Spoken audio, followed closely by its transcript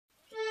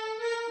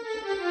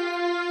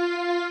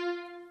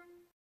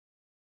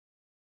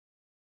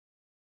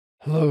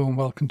Hello and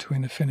welcome to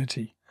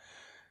Affinity.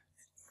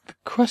 The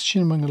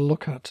question I'm going to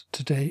look at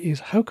today is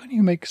how can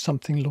you make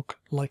something look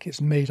like it's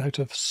made out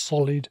of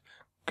solid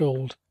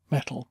gold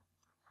metal?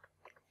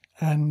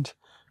 And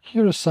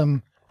here are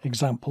some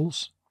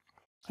examples.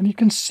 And you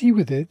can see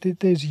with it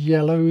that there's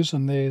yellows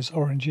and there's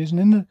oranges,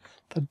 and in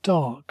the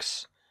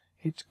darks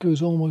it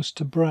goes almost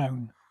to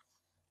brown.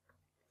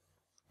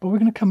 But we're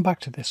going to come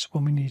back to this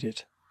when we need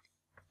it,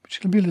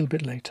 which will be a little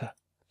bit later.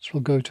 So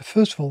we'll go to,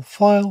 first of all,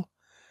 File,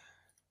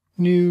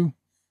 New,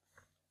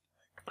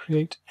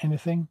 Create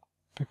Anything,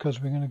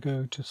 because we're going to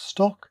go to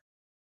Stock,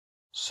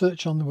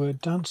 search on the word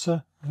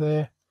Dancer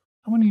there.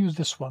 I'm going to use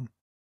this one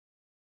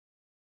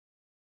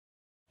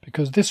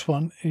because this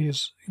one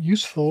is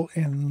useful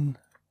in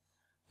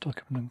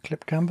document and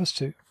clip canvas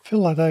to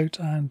fill that out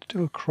and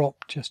do a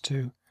crop just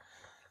to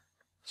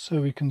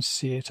so we can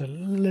see it a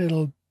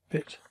little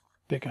bit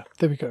bigger.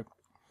 There we go.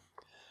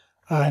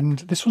 And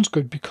this one's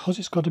good because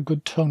it's got a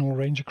good tonal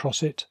range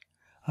across it,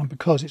 and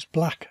because it's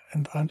black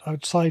and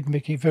outside,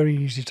 making it very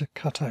easy to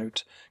cut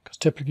out, because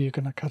typically you're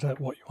going to cut out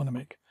what you want to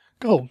make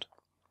gold.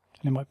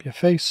 And it might be a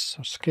face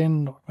or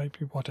skin or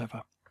maybe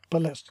whatever.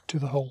 But let's do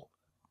the whole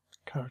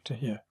character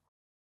here.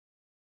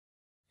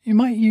 You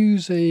might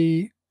use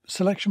a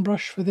selection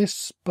brush for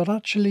this, but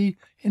actually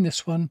in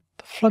this one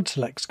the flood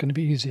select is going to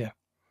be easier.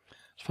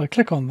 So if I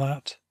click on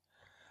that,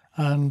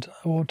 and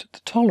I want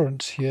the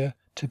tolerance here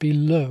to be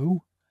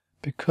low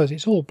because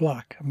it's all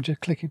black, I'm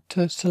just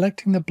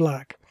selecting the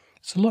black.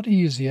 It's a lot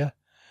easier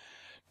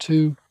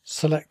to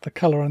select the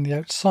colour on the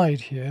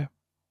outside here.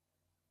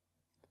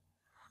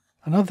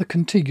 Another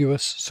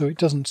contiguous, so it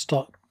doesn't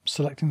start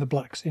selecting the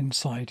blacks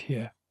inside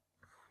here.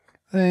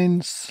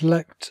 Then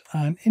select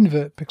an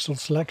invert pixel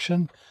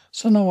selection.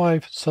 So now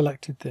I've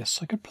selected this.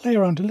 I could play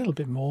around a little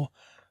bit more,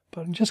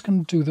 but I'm just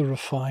going to do the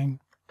refine.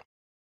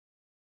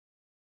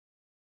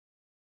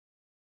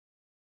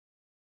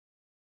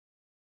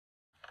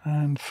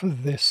 And for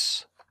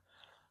this,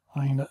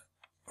 I'm going to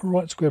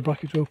right square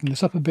bracket to open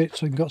this up a bit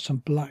so I've got some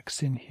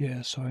blacks in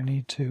here. So I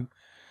need to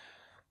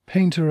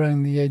paint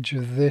around the edge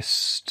of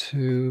this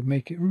to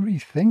make it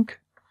rethink.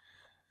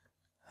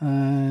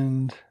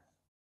 And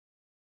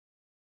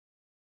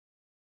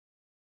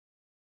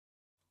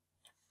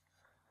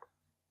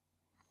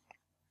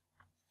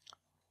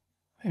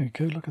there we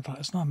go, look at that,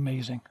 isn't that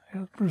amazing?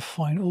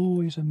 Refine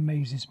always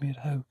amazes me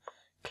at how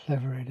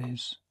clever it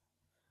is.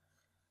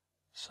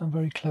 Some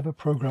very clever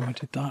programmer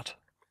did that.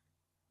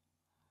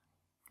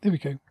 There we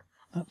go.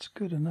 That's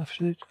good enough.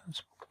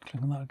 Let's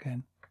click on that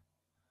again.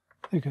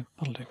 There we go.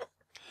 That'll do.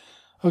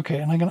 Okay,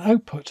 and I'm going to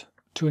output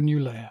to a new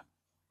layer.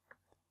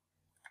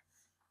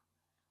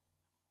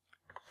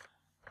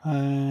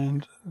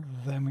 And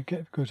then we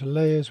go to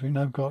layers. We've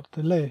now got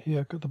the layer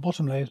here. Got the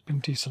bottom layer has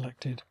been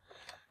deselected.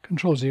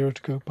 Control 0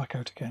 to go back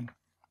out again.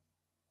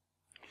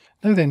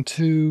 Now then,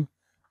 to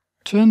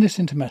turn this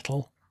into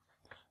metal,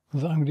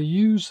 I'm going to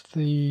use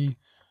the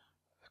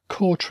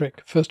core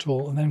trick first of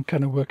all, and then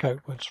kind of work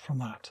outwards from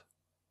that.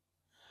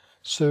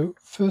 So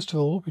first of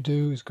all, what we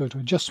do is go to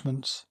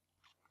Adjustments,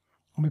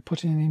 and we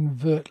put in an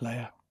Invert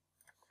layer.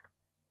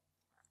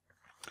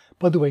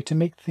 By the way, to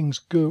make things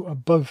go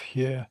above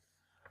here,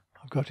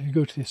 I've got, if you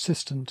go to the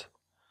Assistant,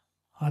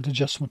 Add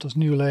Adjustment as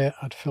New Layer,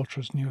 Add Filter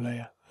as New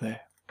Layer,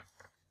 there.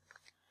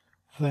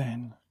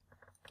 Then,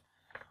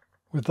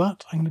 with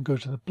that, I'm going to go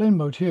to the blend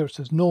mode here. It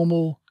says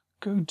Normal,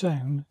 go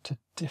down to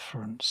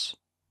Difference.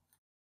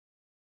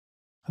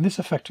 And this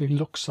effectively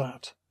looks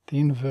at the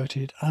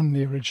inverted and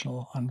the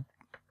original and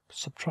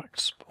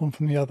subtracts one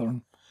from the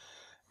other,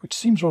 which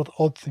seems a rather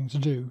odd thing to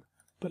do.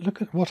 But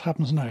look at what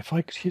happens now. If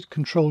I could hit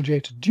Control J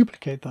to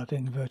duplicate that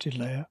inverted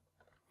layer,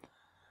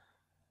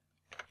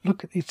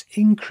 look, it's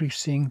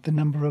increasing the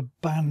number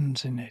of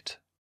bands in it.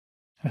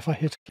 And if I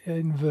hit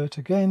Invert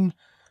again,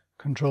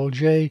 Control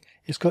J,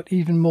 it's got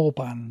even more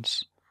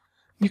bands.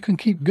 You can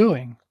keep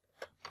going,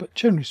 but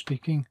generally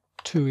speaking,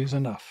 2 is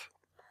enough.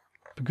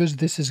 Because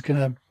this is going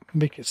to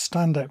make it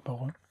stand out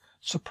more,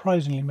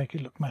 surprisingly make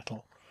it look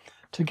metal.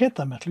 To get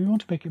that metal, we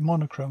want to make it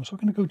monochrome, so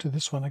we're going to go to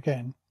this one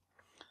again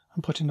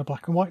and put in a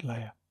black and white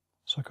layer.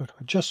 So I go to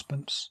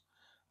Adjustments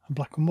and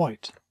Black and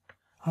White.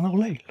 And oh,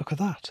 look at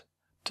that.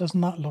 Doesn't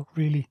that look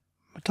really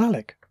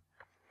metallic?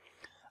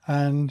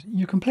 And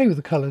you can play with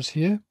the colours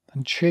here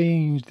and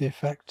change the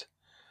effect,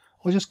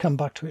 or just come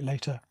back to it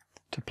later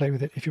to play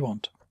with it if you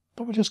want.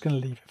 But we're just going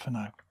to leave it for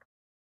now.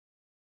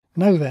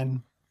 Now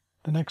then,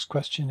 the next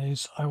question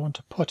is, I want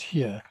to put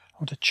here, I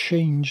want to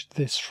change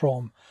this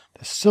from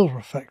the silver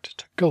effect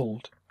to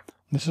gold.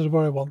 And this is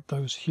where I want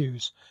those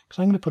hues, because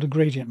I'm going to put a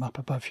gradient map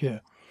above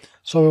here.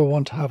 So I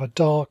want to have a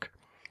dark,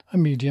 a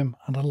medium,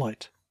 and a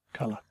light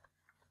colour.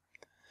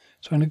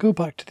 So I'm going to go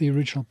back to the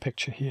original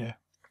picture here.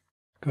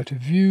 Go to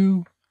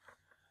View,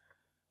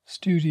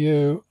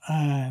 Studio,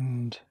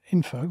 and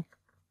Info.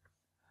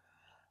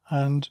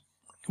 And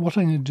what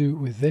I'm going to do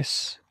with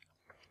this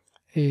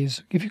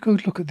is, if you go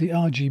look at the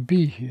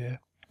RGB here,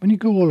 when you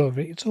go all over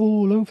it, it's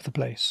all over the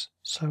place.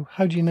 So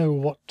how do you know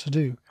what to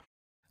do?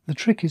 The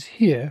trick is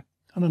here,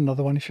 and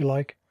another one if you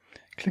like,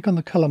 Click on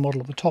the colour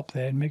model at the top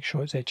there and make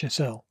sure it's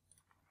HSL.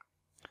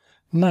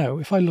 Now,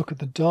 if I look at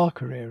the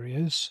darker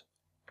areas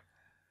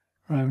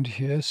around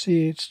here,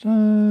 see it's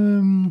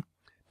 10,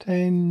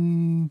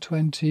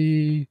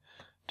 20,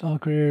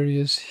 darker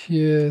areas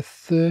here,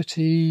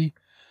 30,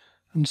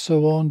 and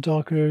so on,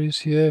 darker areas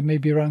here,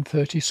 maybe around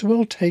 30. So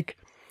we'll take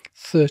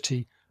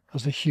 30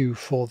 as the hue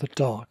for the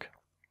dark.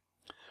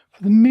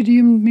 For the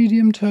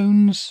medium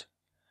tones,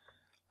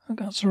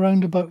 that's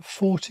around about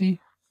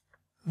 40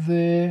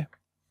 there.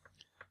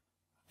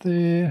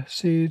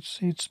 See,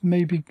 it's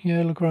maybe,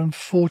 yeah, look around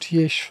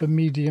 40-ish for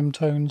medium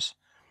tones.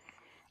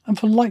 And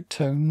for light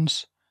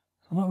tones,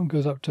 that one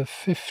goes up to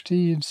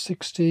 50 and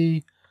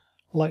 60,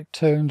 light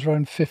tones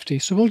around 50.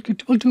 So we'll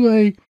do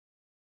a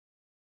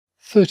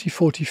 30,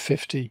 40,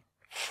 50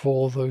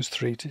 for those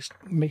three. It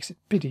makes it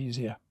a bit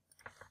easier.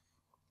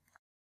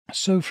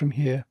 So from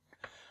here,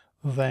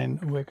 then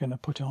we're going to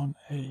put on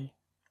a,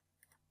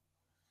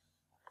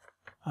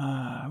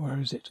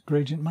 where is it,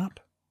 gradient map.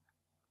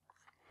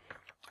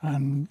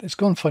 And it's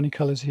gone funny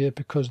colours here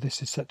because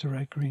this is set to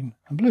red, green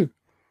and blue.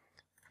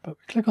 But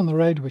we click on the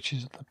red, which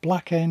is at the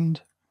black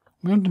end.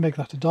 We want to make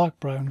that a dark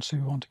brown, so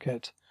we want to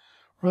get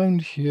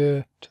round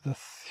here to the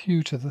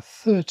hue to the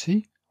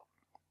 30.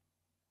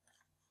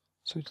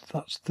 So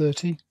that's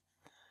 30.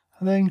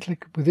 And then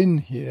click within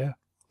here,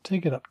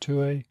 take it up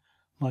to a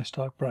nice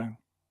dark brown.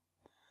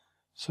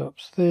 So up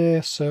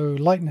there, so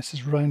lightness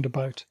is round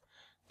about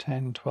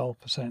 10,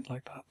 12%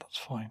 like that, that's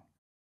fine.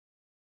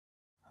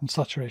 And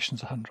saturation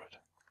is 100.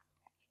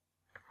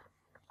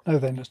 Now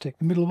then, let's take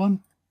the middle one.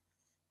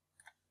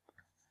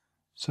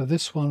 So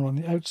this one on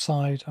the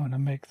outside, I'm going to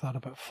make that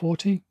about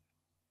 40.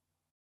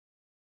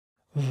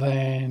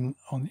 Then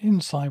on the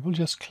inside, we'll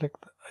just click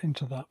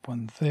into that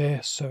one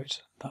there, so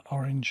it's that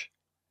orange.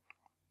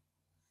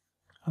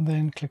 And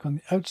then click on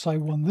the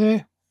outside one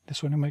there.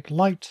 This one will make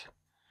light.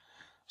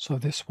 So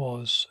this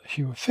was a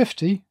hue of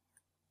 50.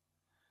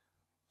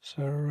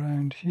 So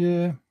around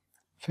here,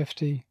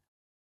 50.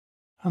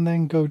 And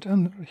then go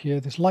down here,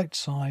 this light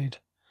side,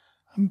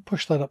 and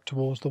push that up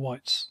towards the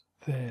whites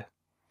there.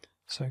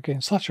 So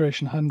again,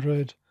 saturation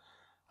 100,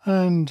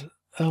 and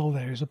L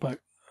there is about,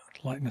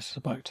 lightness is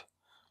about,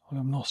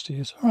 luminosity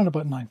is around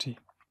about 90.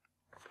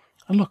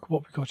 And look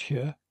what we've got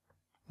here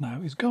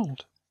now is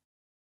gold.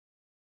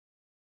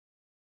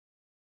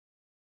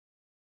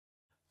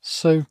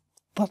 So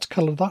that's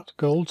coloured that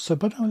gold. So,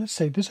 but now let's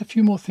say there's a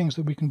few more things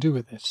that we can do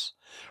with this.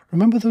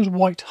 Remember those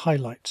white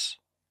highlights?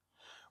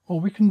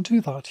 Well, we can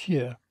do that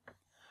here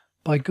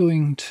by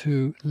going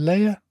to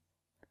Layer,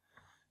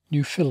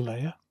 New Fill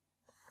Layer,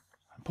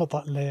 and put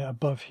that layer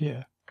above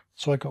here.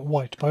 So I got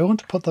white, but I want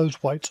to put those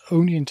whites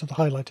only into the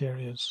highlight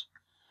areas.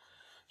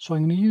 So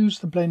I'm going to use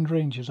the blend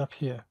ranges up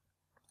here.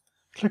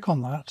 Click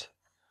on that,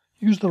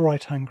 use the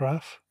right hand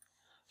graph.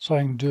 So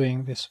I'm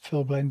doing this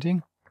fill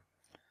blending,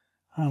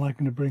 and I'm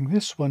going to bring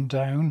this one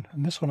down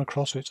and this one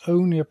across, so it's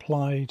only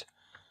applied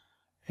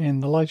in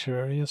the lighter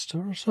areas.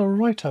 So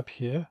right up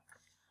here,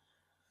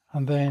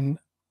 and then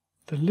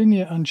the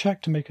linear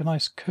uncheck to make a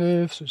nice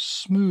curve, so it's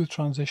smooth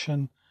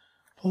transition.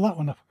 Pull that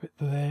one up a bit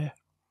there,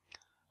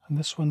 and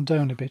this one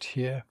down a bit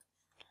here.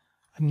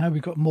 And now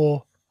we've got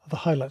more of the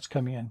highlights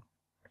coming in.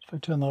 So if I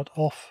turn that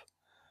off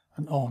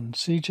and on,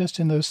 see, just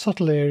in those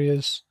subtle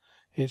areas,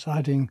 it's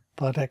adding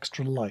that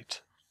extra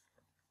light.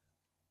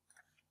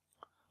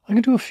 I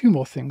can do a few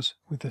more things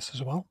with this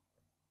as well.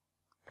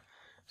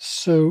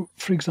 So,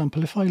 for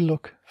example, if I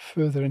look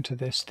further into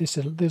this,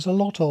 there's a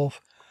lot of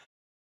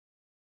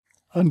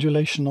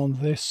undulation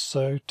on this,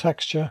 so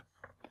texture.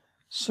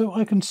 So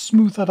I can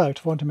smooth that out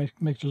if I want to make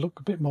it look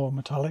a bit more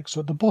metallic.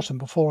 So at the bottom,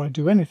 before I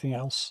do anything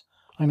else,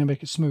 I'm going to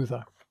make it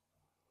smoother.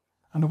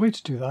 And a way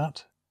to do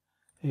that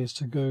is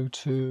to go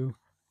to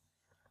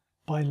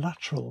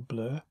Bilateral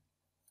Blur.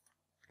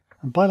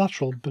 And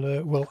Bilateral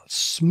Blur will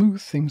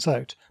smooth things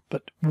out,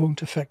 but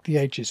won't affect the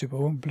edges. It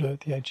won't blur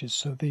the edges.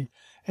 So the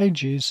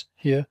edges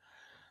here,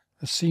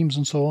 the seams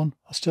and so on,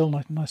 are still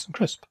nice and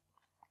crisp.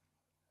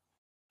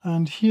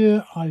 And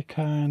here I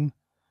can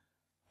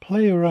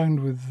play around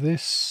with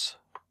this.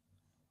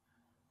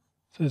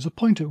 So there's a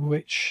point at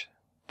which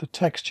the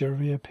texture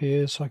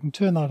reappears, so I can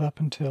turn that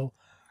up until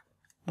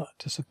that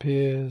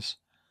disappears,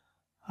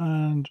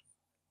 and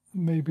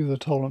maybe the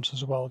tolerance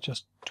as well.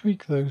 Just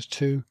tweak those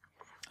two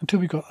until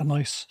we've got a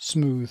nice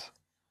smooth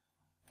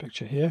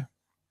picture here.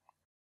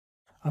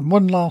 And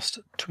one last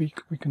tweak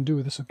we can do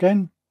with this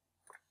again.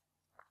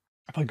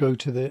 If I go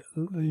to that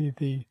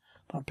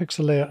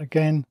pixel layer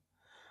again,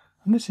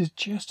 and this is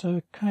just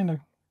a kind of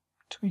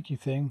tweaky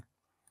thing.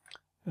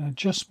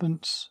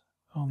 Adjustments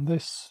on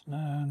this,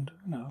 and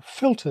now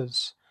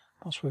filters.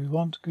 That's where we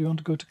want. We want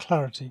to go to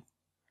clarity.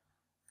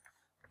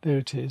 There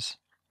it is.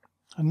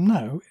 And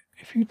now,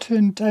 if you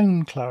turn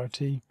down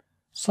clarity,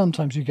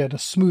 sometimes you get a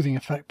smoothing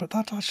effect, but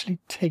that actually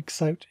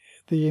takes out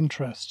the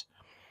interest.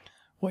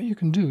 What you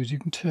can do is you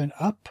can turn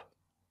up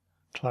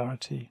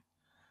clarity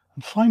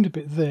and find a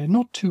bit there,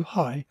 not too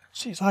high.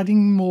 See, it's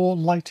adding more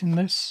light in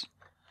this.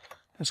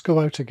 Let's go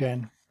out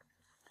again.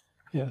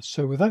 Yeah,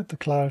 so without the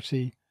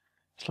clarity,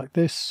 it's like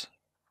this.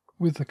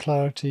 with the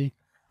clarity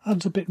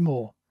adds a bit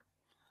more.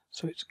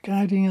 So it's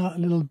guiding out a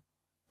little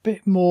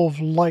bit more of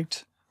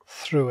light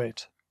through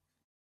it.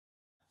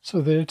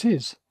 So there it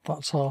is.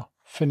 That's our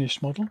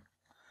finished model.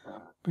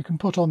 We can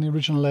put on the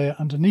original layer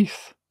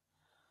underneath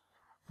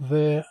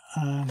there,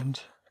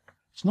 and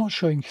it's not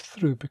showing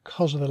through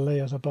because of the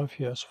layers above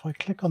here. So if I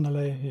click on the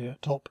layer here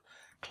top,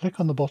 click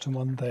on the bottom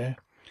one there,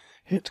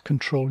 hit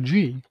Ctrl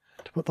G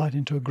to put that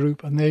into a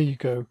group, and there you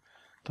go.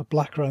 The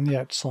black around the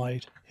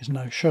outside is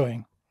now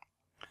showing.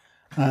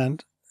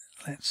 And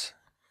let's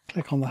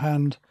click on the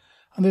hand,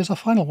 and there's our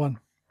final one.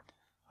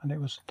 And that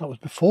was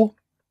before,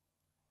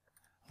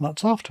 and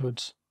that's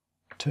afterwards,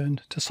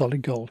 turned to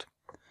solid gold.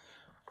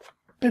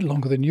 A bit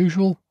longer than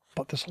usual,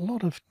 but there's a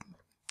lot of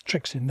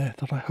tricks in there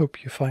that I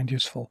hope you find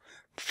useful.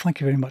 Thank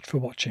you very much for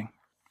watching.